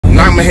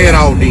my head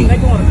off then.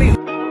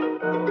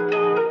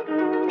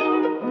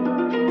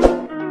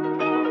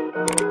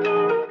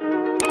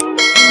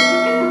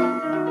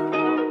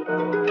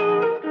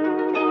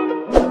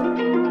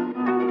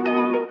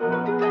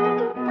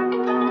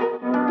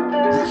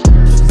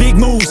 Big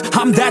moves,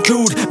 I'm that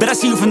dude. Bet I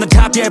see you from the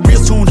top, yeah, real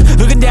soon.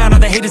 Looking down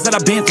on the haters that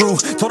I've been through.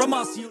 Told them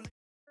I'll see you.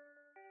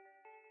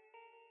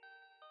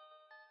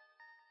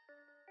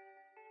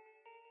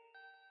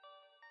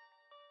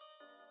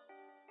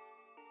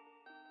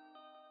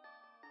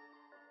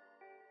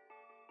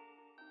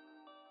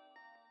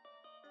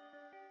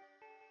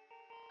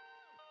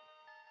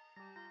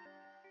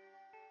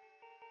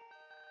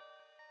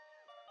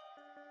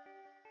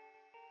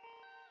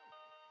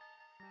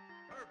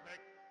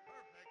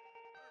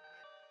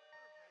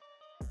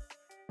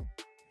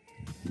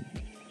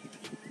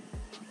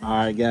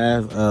 Alright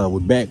guys, we're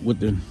back with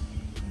the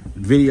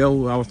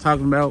video I was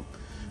talking about.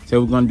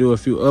 So we're gonna do a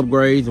few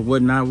upgrades and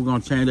whatnot. We're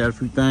gonna change out a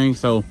few things.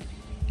 So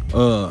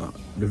the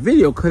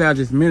video cut out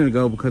just a minute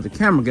ago because the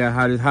camera got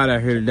hot. It's hot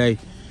out here today.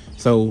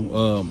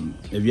 So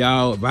if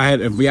y'all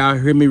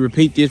hear me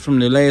repeat this from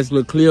the last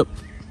little clip,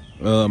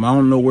 I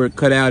don't know where it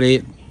cut out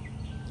at,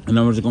 and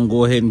I'm just gonna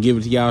go ahead and give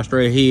it to y'all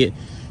straight ahead.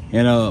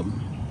 And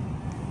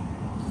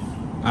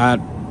I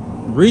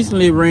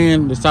recently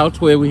ran the South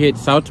 12. We had the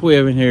South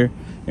 12 in here,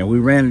 and we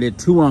ran it at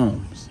 2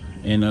 ohms,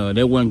 and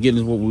that wasn't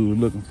getting us what we were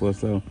looking for.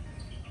 So,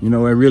 you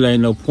know, it really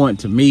ain't no point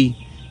to me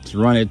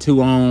to run at 2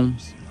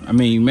 ohms. I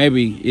mean,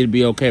 maybe it'd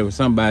be okay with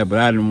somebody, but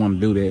I didn't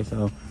want to do that.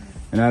 So,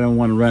 and I didn't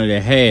want to run it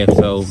at half.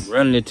 So,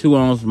 running at 2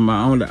 ohms was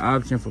my only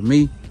option for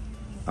me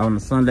on the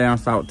Sundown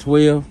South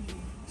 12.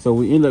 So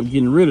we ended up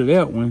getting rid of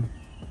that one,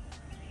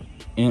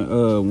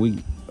 and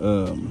we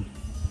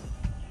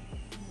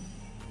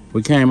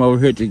came over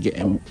here to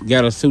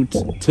got us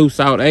two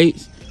South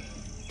 8s.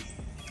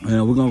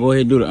 And we're gonna go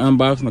ahead and do the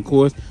unboxing, of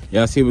course.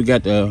 Y'all see we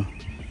got the,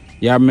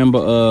 y'all remember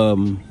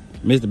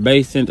Mr.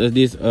 Bass sent us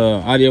this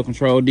audio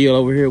control deal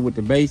over here with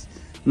the bass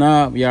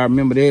knob. Y'all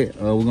remember that?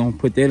 We're gonna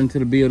put that into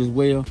the build as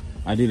well.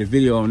 I did a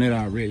video on that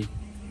already.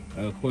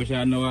 Of course,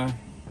 y'all know I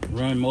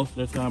run most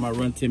of the time. I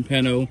run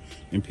Timpano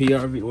and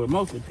PRV, well,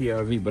 mostly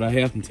PRV, but I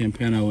have some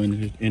Timpano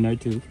in there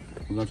too.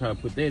 We're gonna try to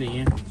put that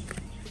in.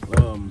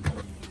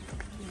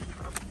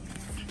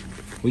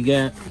 We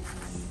got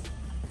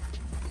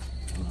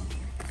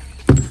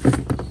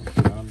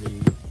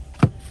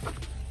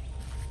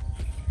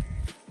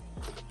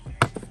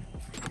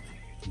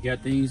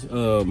these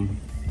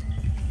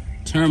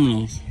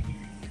terminals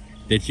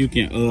that you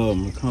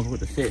can come with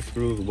the set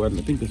screws or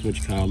whatnot. I think that's what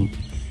you call them.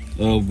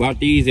 Bought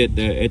these at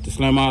the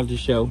SLAMOLOGY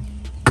show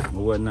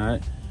or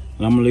whatnot.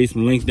 And I'm gonna leave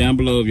some links down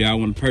below if y'all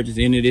want to purchase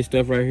any of this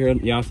stuff right here.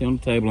 Y'all see on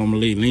the table. I'm gonna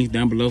leave links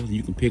down below so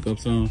you can pick up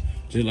some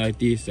just like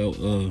this.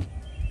 So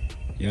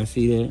y'all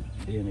see that?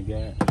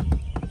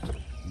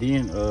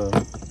 Then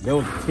there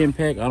was a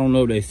 10-pack. I don't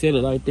know if they sell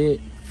it like that,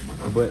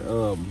 but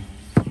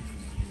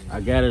I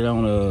got it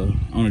on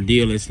a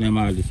deal at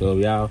SLAMOLOGY. So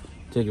if y'all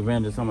take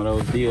advantage of some of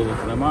those deals at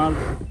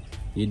SLAMOLOGY,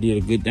 you did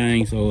a good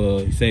thing. So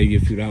it saved you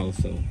a few dollars.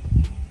 So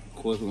of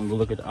course we're gonna go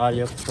look at the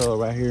audio control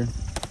right here.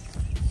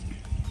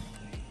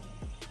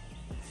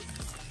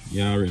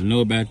 Y'all already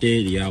know about that.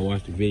 Y'all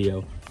watch the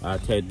video. I'll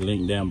take the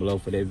link down below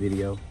for that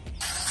video.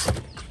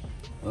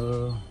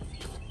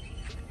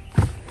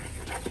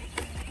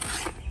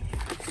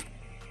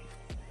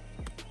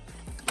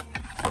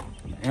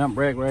 Amp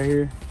rack right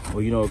here.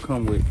 Well, you know, it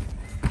come with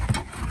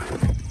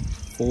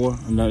 4.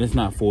 No, it's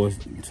not 4. It's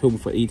 2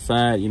 for each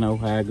side. You know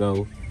how it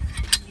goes.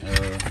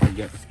 You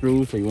got the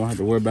screws, so you won't have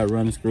to worry about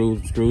running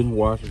screws and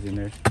washers in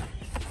there.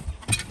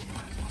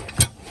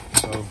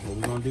 So what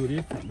we're gonna do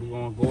this, we're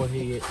gonna go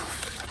ahead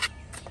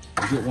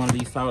and get one of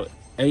these South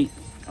 8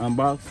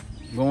 unboxed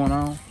going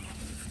on.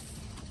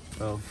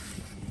 So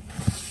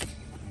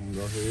I'm gonna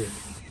go ahead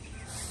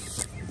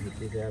and get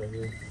this out of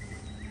here.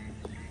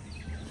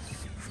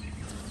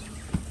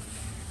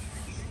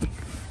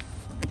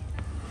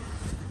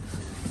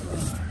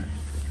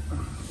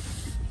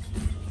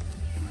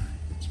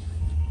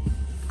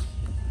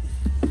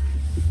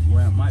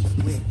 Well, it might be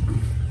wet.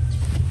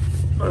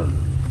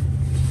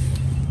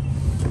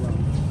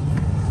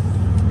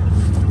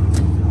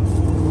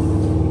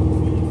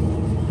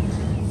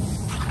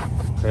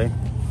 Okay.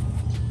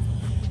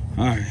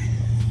 Alright.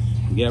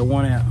 We got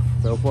one out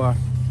so far.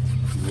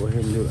 Go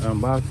ahead and do the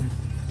unboxing.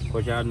 Of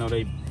course, y'all know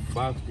they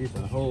boxed this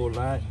a whole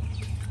lot.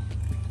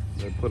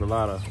 They put a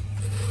lot of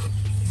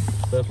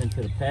stuff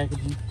into the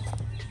packaging.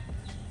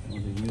 I'm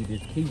gonna use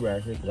this key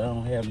right here because I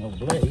don't have no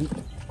blade.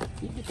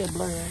 You get that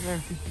blade right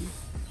there.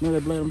 You know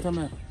that blade I'm talking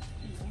about?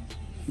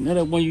 You know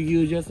that one you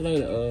used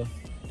yesterday? I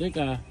think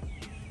I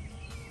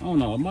don't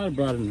know. I might have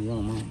brought it in the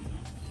room. I'm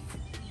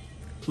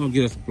gonna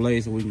get us a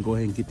blade so we can go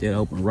ahead and get that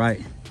open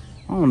right.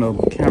 I don't know if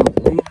the camera.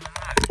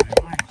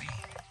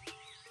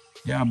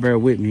 Y'all bear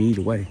with me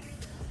either way.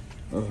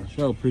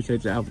 Sure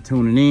appreciate y'all for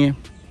tuning in.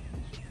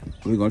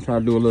 We're gonna try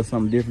to do a little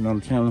something different on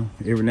the channel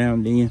every now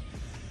and then.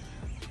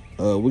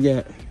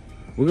 We're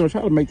gonna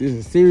try to make this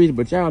a series,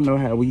 but y'all know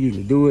how we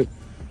usually do it.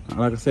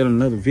 Like I said in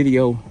another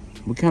video,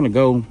 we kind of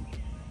go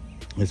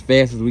as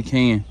fast as we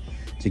can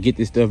to get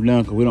this stuff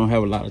done, because we don't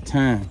have a lot of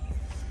time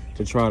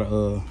to try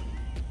to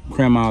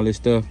cram all this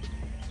stuff,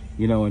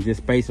 you know, and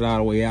just space it all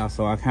the way out.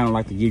 So I kind of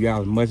like to give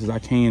y'all as much as I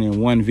can in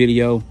one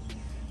video,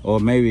 or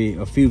maybe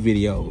a few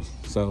videos.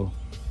 So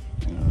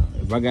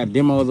if I got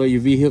demos of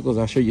your vehicles,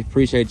 I sure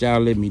appreciate y'all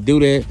letting me do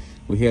that.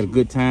 We had a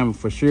good time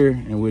for sure,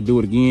 and we'll do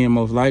it again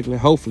most likely,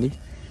 hopefully.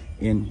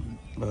 And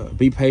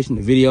be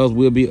patient. The videos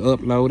will be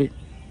uploaded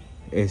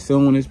as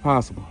soon as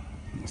possible.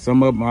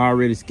 Some of them are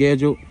already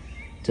scheduled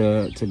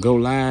to go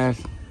live.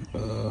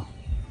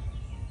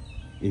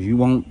 If you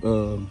want,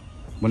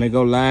 when they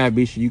go live,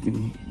 be sure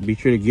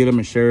to get them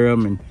and share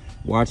them and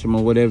watch them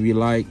or whatever you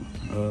like.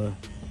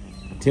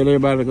 Tell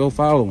everybody to go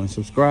follow and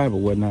subscribe or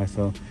whatnot.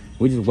 So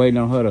we're just waiting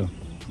on her to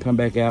come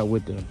back out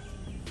with the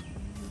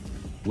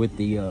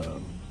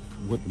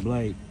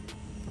blade.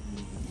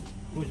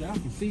 Which y'all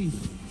can see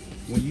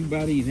when you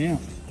buy these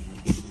amps,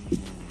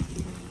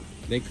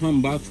 they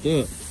come boxed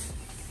up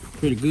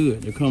pretty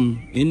good. They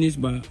come in this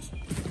box,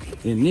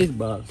 and then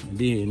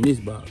in this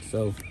box.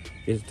 So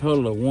it's a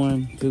total of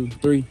 1, 2,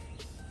 3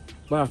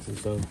 boxes.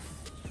 So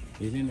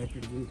it's in there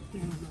pretty good.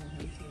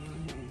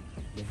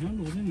 The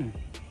handle was in there.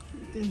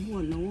 There's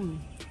one.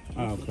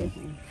 Oh, okay.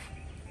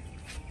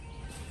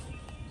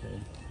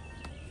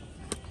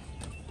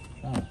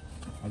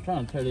 I'm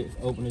trying to tell it,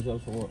 open this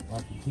up so I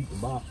can keep the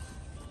box.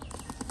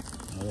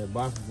 That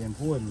box is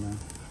important now.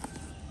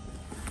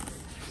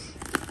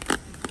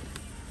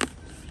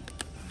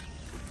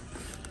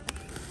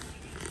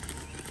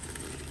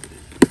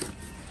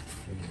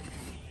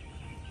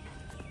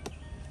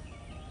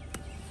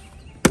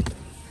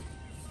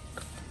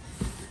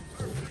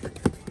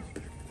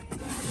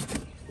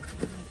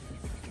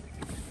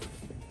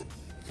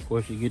 Of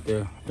course, you get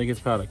the, I think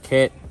it's called a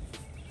Cat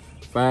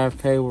 5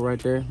 cable right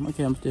there. My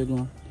camera's still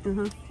going.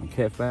 A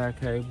Cat 5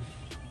 cable.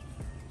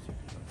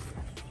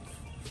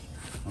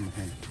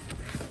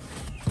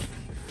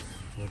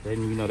 But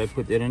then, you know, they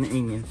put that in the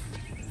engine.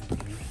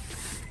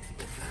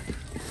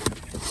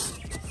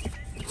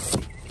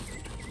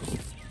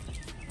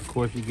 Of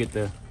course, you get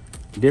the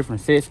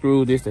different set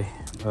screws. This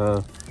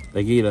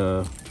they get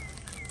the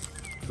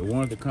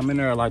ones that come in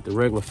there are like the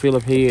regular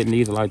Phillip head, and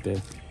these are like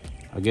the,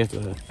 I guess,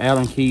 the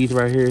Allen keys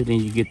right here. Then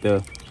you get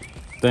the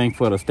thing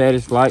for the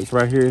status lights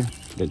right here,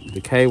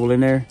 the cable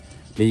in there.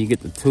 Then you get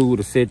the tool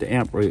to set the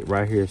amp rate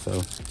right here. So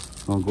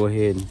I'm gonna go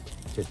ahead and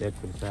set that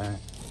to the side.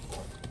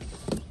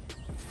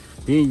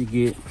 Then you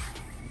get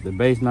the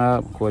bass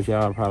knob. Of course,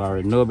 y'all probably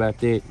already know about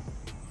that.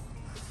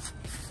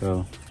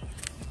 So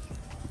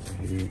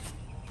go ahead,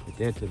 put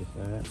that to the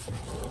side.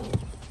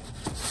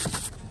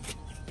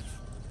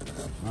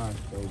 All right,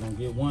 so we're gonna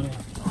get one out.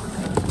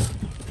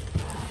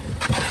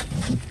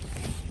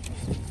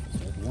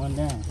 That's one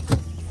down.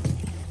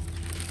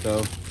 So,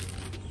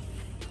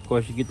 of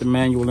course, you get the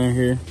manual in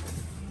here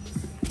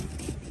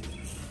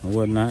or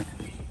whatnot.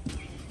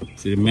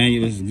 See, the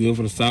manual is good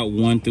for the SALT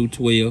 1 through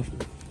 12.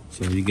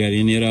 So if you got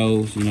any of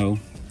those, you know,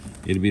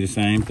 it'll be the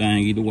same thing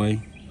either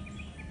way.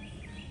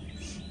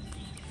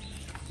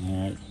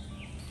 All right.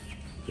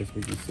 Guess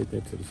we can set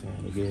that to the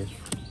side, I guess.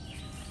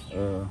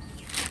 So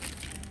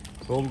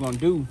what we're gonna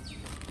do,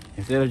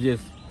 instead of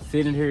just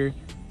sitting here,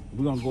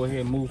 we're gonna go ahead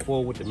and move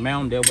forward with the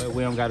mount. That way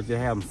we don't gotta just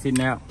have them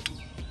sitting out.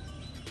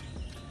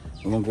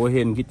 We're gonna go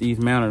ahead and get these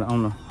mounted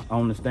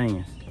on the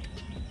stands.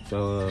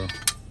 So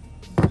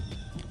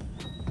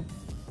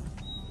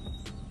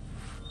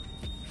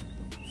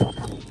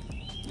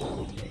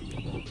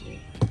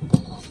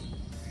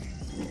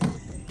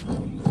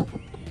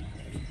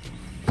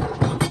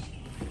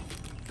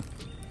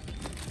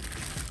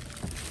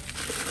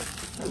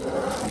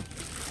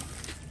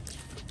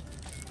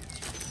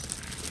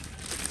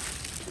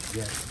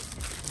yeah.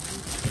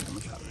 I'm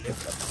gonna try to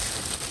lift up.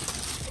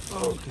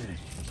 Okay.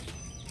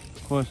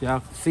 Of course, y'all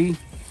can see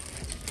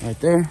right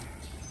there.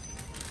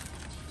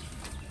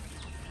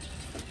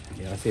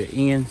 Yeah, I see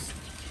the ends.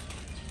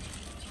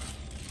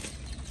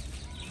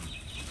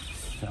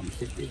 So I'm gonna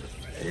sit this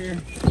right there.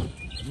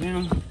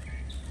 Now.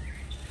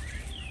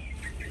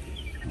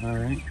 All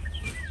right.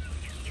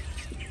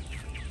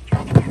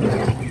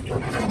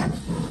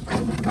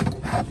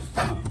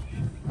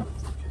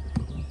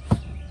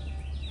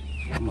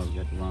 I must have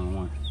got the wrong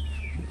one.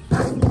 I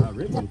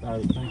originally thought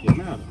it cranked it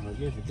out. I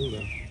guess it do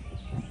though.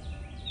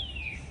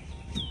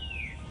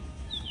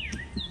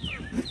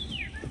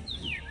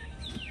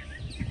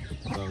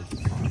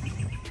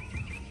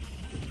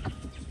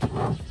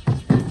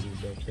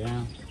 Back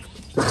down.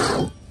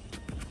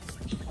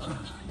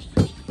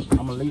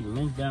 I'm gonna leave the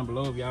link down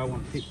below if y'all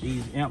want to pick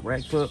these amp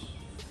racks up.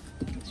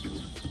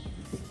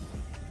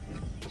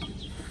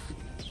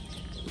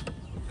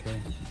 Okay.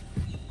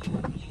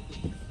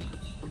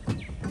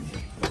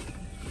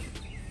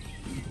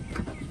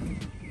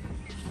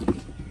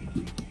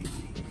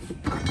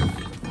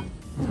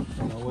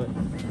 You know what?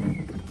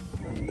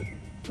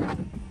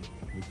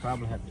 We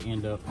probably have to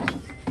end up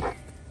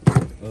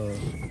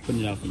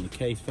putting it out in the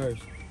case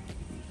first.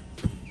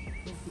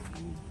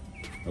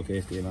 Okay,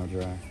 it's still on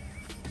dry.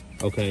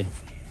 Okay.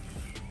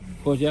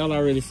 Of course, y'all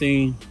already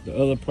seen the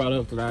other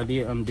products that I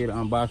did an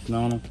unboxing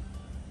on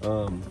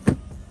them.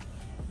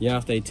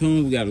 Y'all stay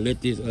tuned. We gotta let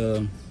this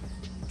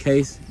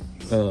case,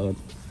 we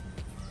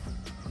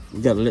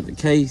gotta let the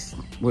case,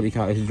 what do you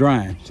call it, it's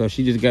drying. So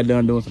she just got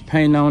done doing some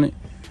paint on it.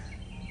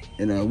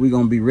 And we're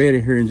gonna be ready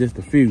here in just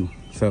a few.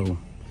 So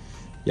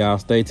y'all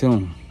stay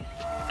tuned.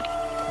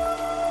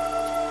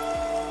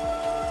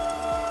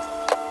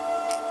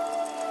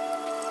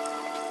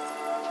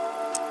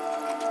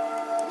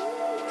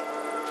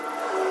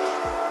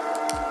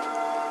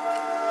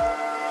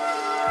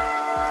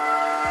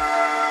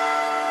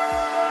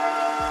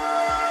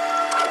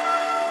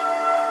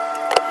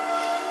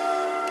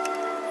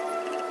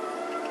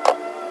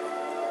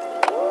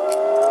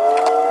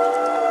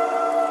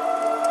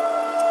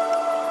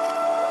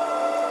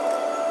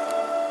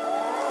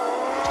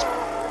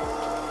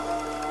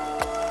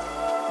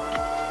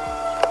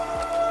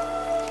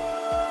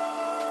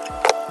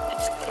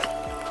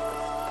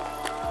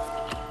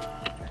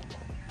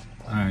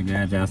 Alright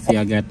guys, y'all see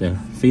I got the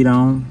feet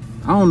on.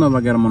 I don't know if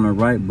I got them on the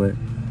right, but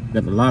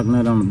got the lock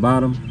nut on the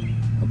bottom.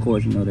 Of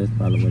course, you know that's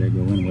probably where they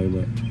go anyway,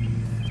 but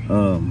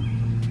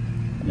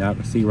y'all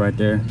can see right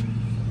there.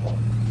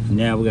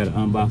 Now we gotta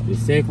unbox the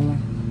second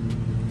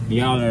one.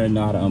 Y'all already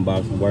know how the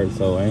unboxing works,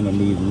 so ain't no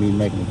need for me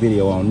making a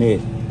video on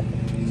that.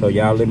 So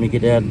y'all let me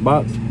get that out of the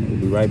box. We'll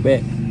be right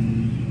back.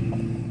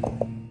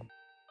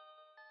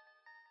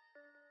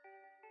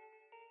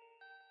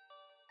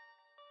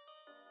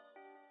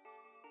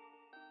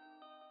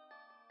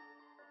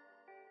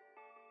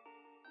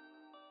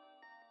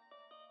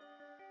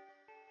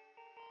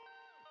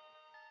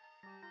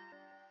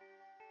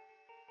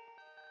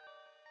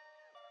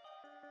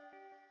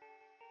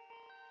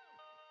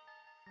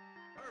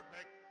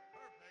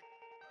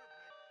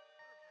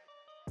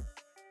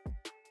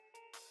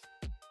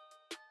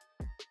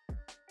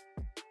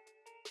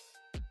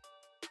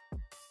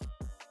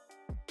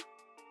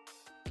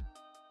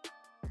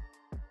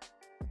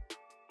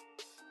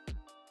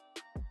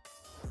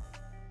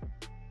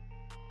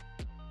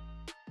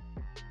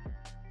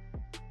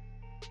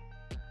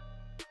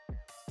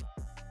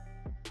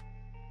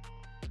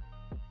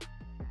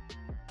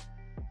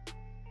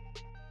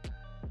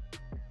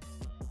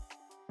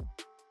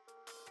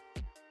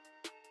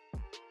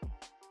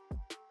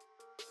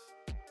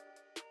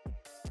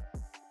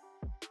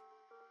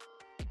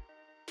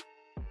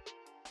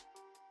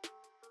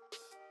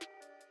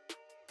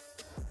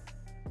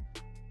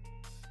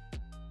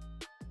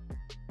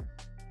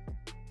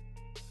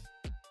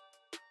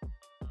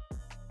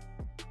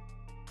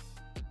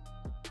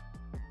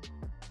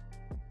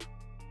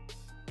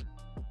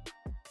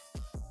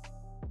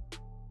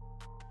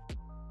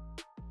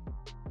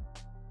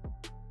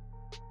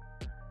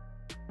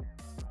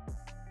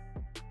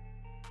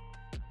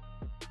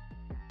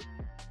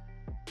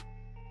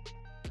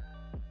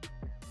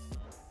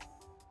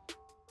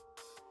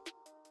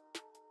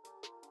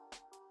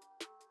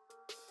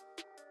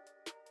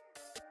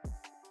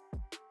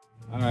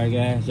 Alright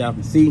guys, y'all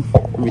can see,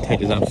 let me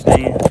take this off the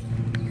stand.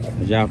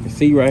 As y'all can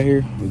see right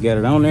here, we got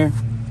it on there.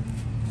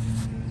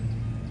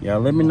 Y'all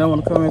let me know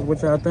in the comments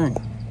what y'all think.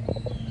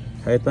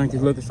 How you think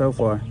it's looking so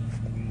far?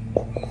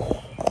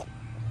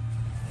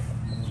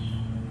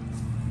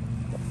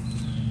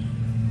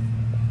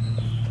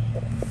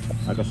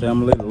 Like I said, I'm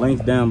gonna leave the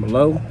links down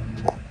below.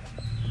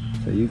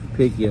 So you can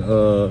pick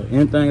your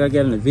anything I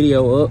got in the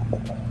video up.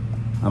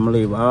 I'm gonna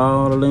leave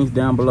all the links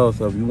down below.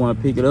 So if you wanna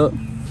pick it up,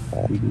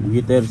 you can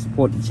get there to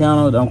support the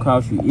channel. It don't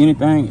cost you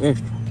anything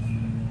extra.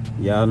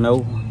 Y'all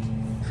know,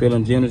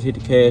 feeling generous, hit the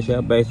cash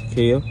out,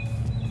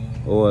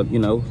 BASSWITHKEV. Or, you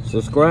know,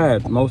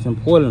 subscribe, most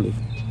importantly.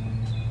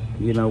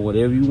 You know,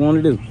 whatever you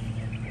want to do.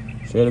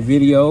 Share the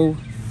video.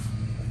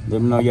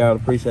 Let me know y'all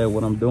appreciate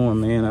what I'm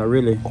doing, man. I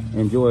really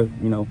enjoy,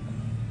 you know,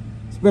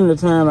 spending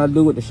the time I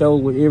do with the show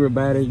with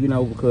everybody, you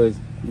know, because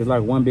it's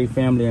like one big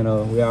family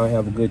and we all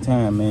have a good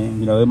time, man.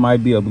 You know, it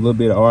might be a little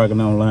bit of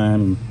arguing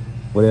online and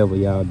whatever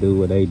y'all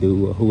do or they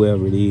do or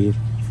whoever it is,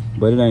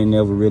 but it ain't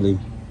never really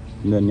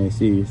nothing that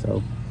serious.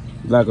 So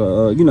like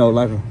a you know,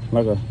 like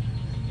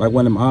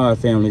one of them odd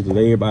families that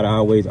everybody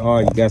always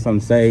argue, got something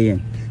to say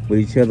and with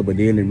each other, but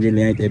then it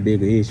really ain't that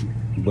big an issue.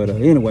 But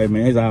anyway,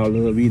 man, it's all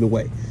love either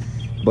way.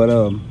 But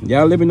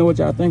y'all let me know what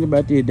y'all think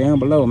about this down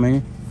below,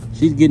 man.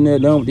 She's getting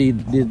that done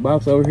with this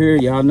box over here.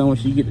 Y'all know when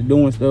she get to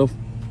doing stuff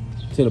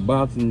to the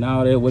box and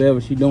all that, whatever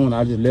she doing,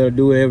 I just let her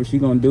do whatever she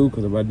gonna do,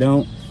 because if I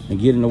don't and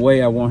get in the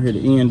way, I want her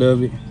the end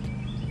of it.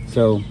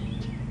 So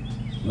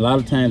a lot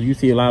of times you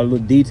see a lot of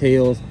little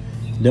details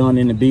done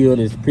in the build.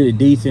 It's pretty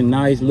decent,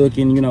 nice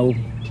looking, you know.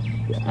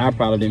 I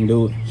probably didn't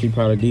do it, she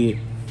probably did,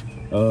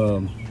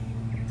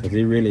 because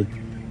it really,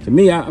 to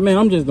me, I mean,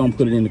 I'm just gonna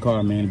put it in the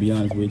car, man, to be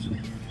honest with you.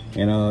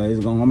 And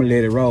I'm gonna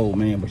let it roll,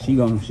 man. But she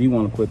want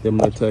to put them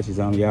little touches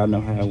on. Y'all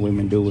know how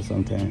women do it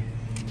sometimes.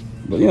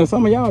 But you know,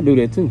 some of y'all do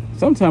that too.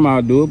 Sometimes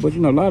I'll do it, but you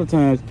know, a lot of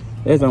times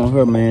that's on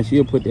her, man.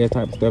 She'll put that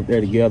type of stuff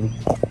there together,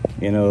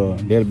 and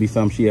that'll be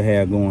something she'll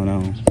have going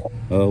on.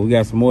 We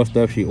got some more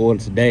stuff she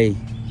ordered today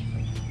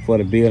for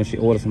the build. She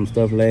ordered some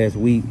stuff last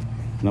week,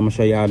 I'm gonna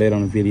show y'all that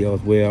on the video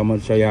as well. I'm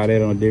gonna show y'all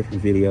that on a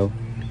different video.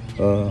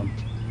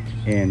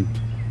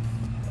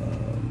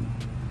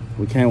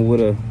 We came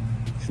with a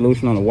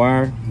solution on the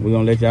wire. We're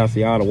gonna let y'all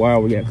see all the wire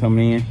we got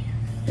coming in.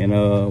 And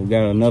we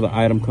got another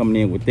item coming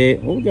in with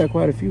that. Well, we got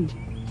quite a few.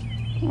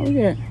 Oh, we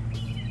got,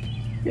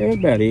 yeah, that's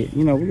about it.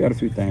 You know, we got a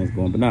few things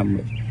going, but not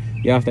much.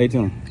 Y'all stay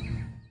tuned.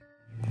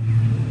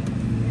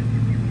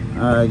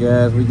 All right,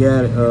 guys, we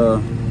got it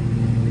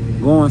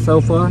going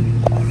so far.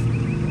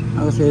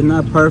 Like I said,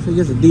 not perfect.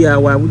 It's a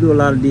DIY. We do a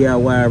lot of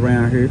DIY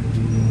around here.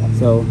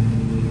 So,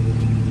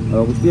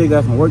 we still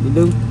got some work to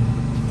do.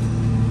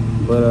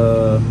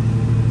 But,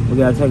 we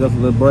gotta take us a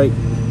little break.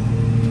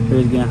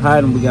 It's getting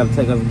hot and we gotta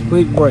take us a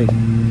quick break.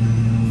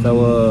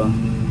 So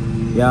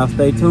y'all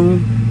stay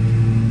tuned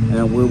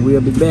and we'll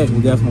be back.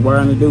 We got some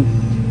wiring to do.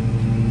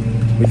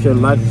 Be sure to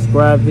like,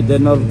 subscribe, hit that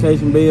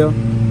notification bell,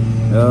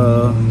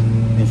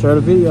 and share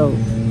the video.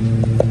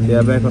 See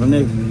y'all back on the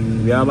next one.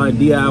 If y'all like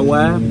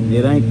DIY,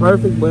 it ain't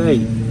perfect, but hey,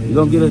 you're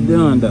gonna get us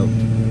done though.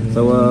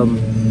 So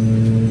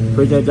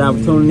appreciate y'all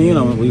for tuning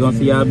in. We're gonna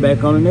see y'all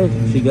back on the next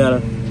one. She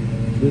gotta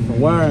do some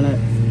wiring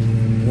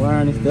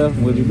and stuff,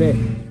 and we'll be back.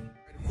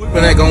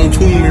 Equipment ain't gonna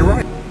tune me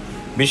right.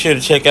 Be sure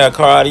to check out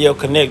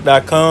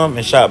CarAudioConnect.com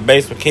and shop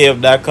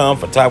BASSWITHKEV.com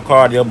for top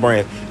car audio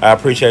brands. I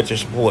appreciate your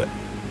support.